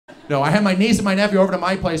No, I had my niece and my nephew over to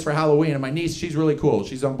my place for Halloween, and my niece, she's really cool.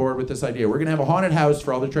 She's on board with this idea. We're gonna have a haunted house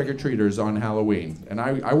for all the trick-or-treaters on Halloween. And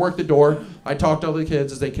I worked the door. I talked to all the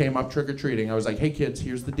kids as they came up trick-or-treating. I was like, hey kids,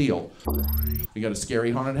 here's the deal. We got a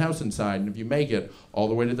scary haunted house inside, and if you make it all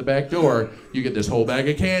the way to the back door, you get this whole bag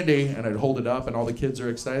of candy. And I'd hold it up, and all the kids are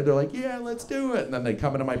excited. They're like, yeah, let's do it. And then they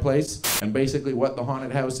come into my place, and basically what the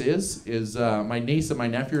haunted house is my niece and my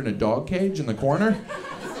nephew in a dog cage in the corner.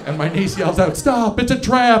 And my niece yells out, stop, it's a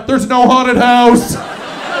trap, there's no haunted house!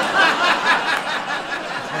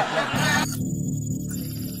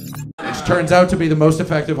 Which turns out to be the most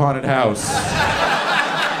effective haunted house.